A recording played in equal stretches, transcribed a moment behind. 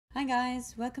Hi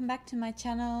guys, welcome back to my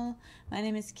channel. My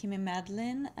name is Kimmi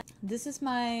Madeline. This is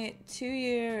my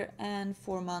 2-year and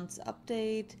 4 months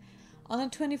update. On the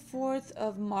 24th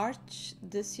of March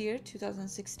this year,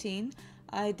 2016,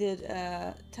 I did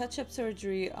a touch-up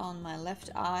surgery on my left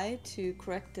eye to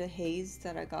correct the haze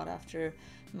that I got after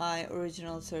my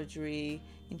original surgery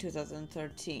in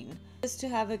 2013. Just to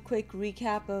have a quick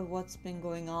recap of what's been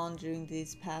going on during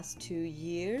these past 2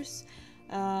 years.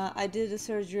 I did a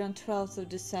surgery on 12th of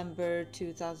December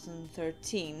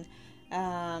 2013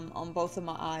 on both of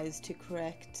my eyes to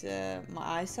correct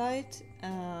my eyesight.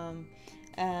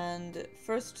 And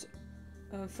first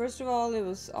of all, it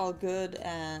was all good,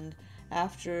 and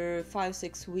after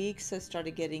 5-6 weeks I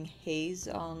started getting haze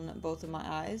on both of my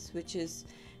eyes, which is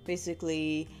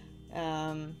basically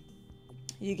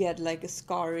you get like a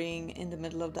scarring in the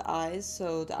middle of the eyes,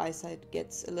 so the eyesight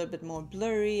gets a little bit more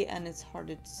blurry and it's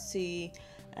harder to see.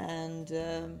 And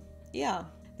yeah,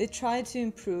 they tried to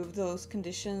improve those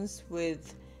conditions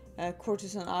with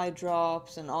cortisone eye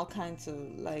drops and all kinds of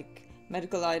like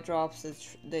medical eye drops that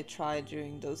they tried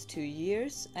during those 2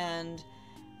 years. And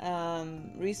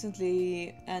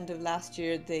recently, end of last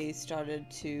year, they started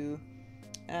to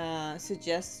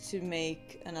suggest to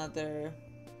make another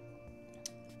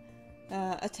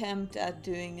attempt at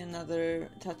doing another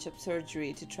touch-up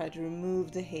surgery to try to remove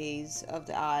the haze of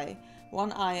the eye,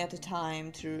 one eye at a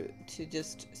time, to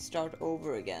just start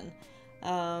over again.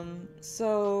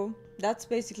 So that's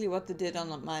basically what they did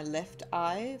on my left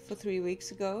eye for 3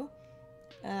 weeks ago.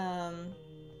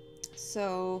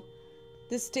 So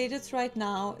the status right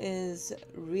now is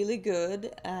really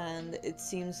good, and it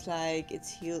seems like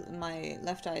my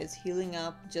left eye is healing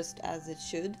up just as it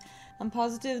should. I'm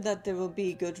positive that there will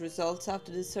be good results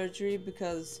after the surgery,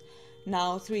 because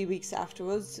now 3 weeks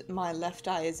afterwards my left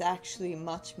eye is actually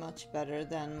much better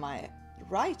than my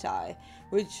right eye,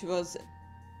 which was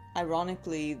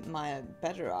ironically my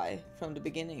better eye from the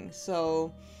beginning.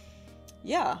 So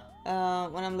yeah,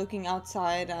 when I'm looking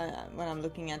outside, when I'm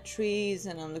looking at trees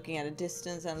and I'm looking at a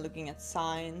distance and looking at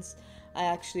signs, I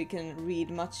actually can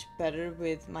read much better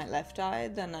with my left eye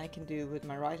than I can do with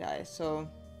my right eye. So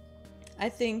I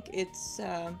think it's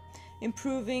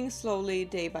improving slowly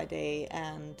day by day,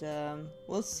 and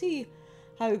we'll see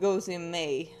how it goes in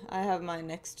May. I have my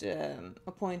next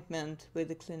appointment with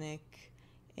the clinic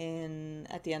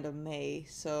at the end of May,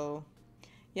 so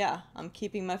yeah, I'm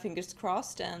keeping my fingers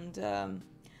crossed, and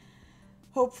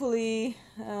hopefully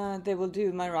they will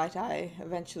do my right eye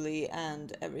eventually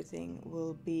and everything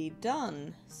will be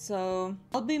done. So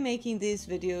I'll be making these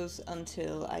videos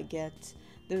until I get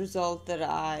the result that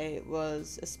I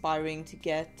was aspiring to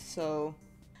get. So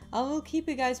I will keep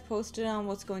you guys posted on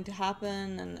what's going to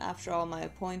happen and after all my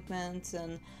appointments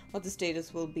and what the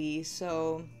status will be.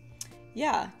 So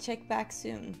yeah, check back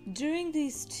soon. During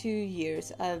these 2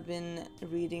 years, I've been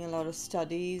reading a lot of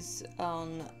studies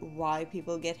on why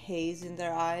people get haze in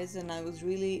their eyes, and I was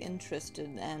really interested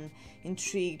and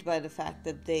intrigued by the fact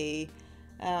that they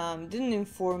didn't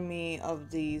inform me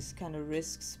of these kind of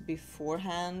risks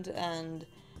beforehand. And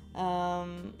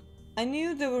I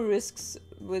knew there were risks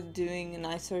with doing an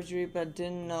eye surgery, but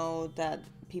didn't know that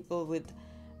people with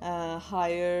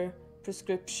higher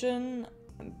prescription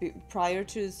prior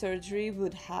to the surgery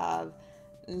would have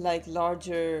like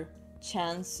larger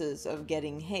chances of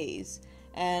getting haze.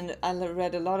 And I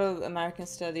read a lot of American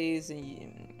studies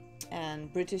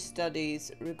and British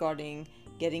studies regarding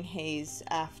getting haze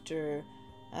after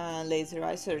laser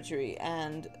eye surgery,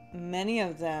 and many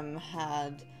of them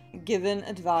had given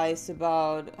advice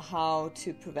about how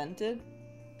to prevent it.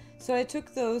 So I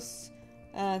took those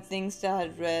things that I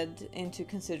had read into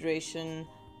consideration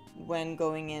when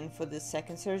going in for the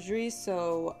second surgery.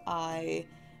 So I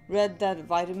read that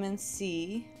vitamin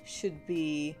C should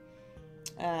be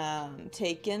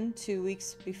taken 2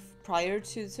 weeks prior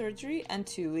to the surgery and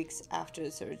 2 weeks after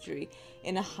the surgery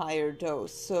in a higher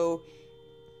dose. So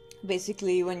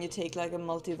basically, when you take like a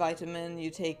multivitamin, you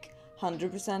take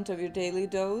 100% of your daily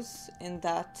dose in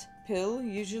that pill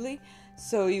usually.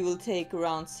 So you will take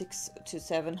around 600 to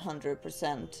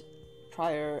 700%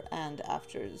 prior and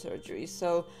after the surgery.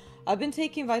 So I've been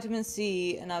taking vitamin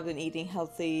C and I've been eating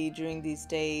healthy during these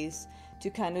days to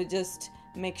kind of just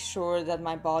make sure that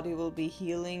my body will be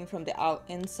healing from the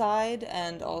inside,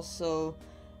 and also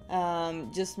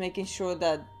just making sure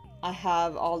that I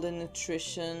have all the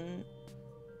nutrition,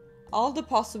 all the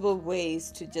possible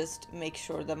ways to just make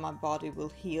sure that my body will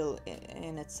heal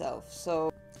in itself.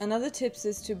 So another tips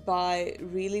is to buy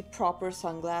really proper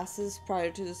sunglasses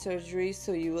prior to the surgery,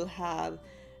 so you will have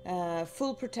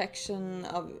full protection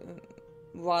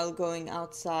while going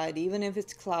outside, even if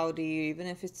it's cloudy, even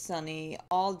if it's sunny,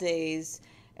 all days,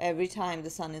 every time the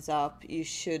sun is up, you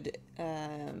should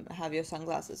have your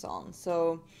sunglasses on.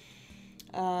 So,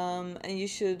 and you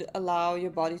should allow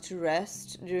your body to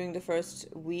rest during the first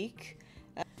week.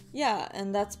 Yeah,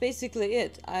 and that's basically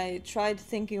it. I tried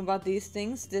thinking about these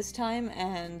things this time,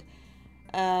 and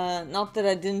not that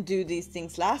I didn't do these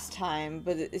things last time,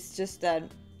 but it's just that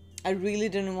I really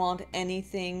didn't want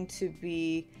anything to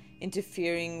be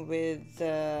interfering with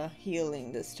the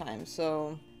healing this time.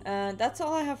 So that's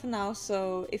all I have for now.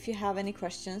 So if you have any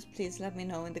questions, please let me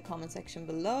know in the comment section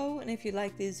below. And if you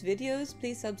like these videos,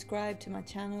 please subscribe to my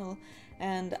channel,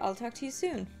 and I'll talk to you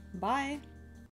soon. Bye!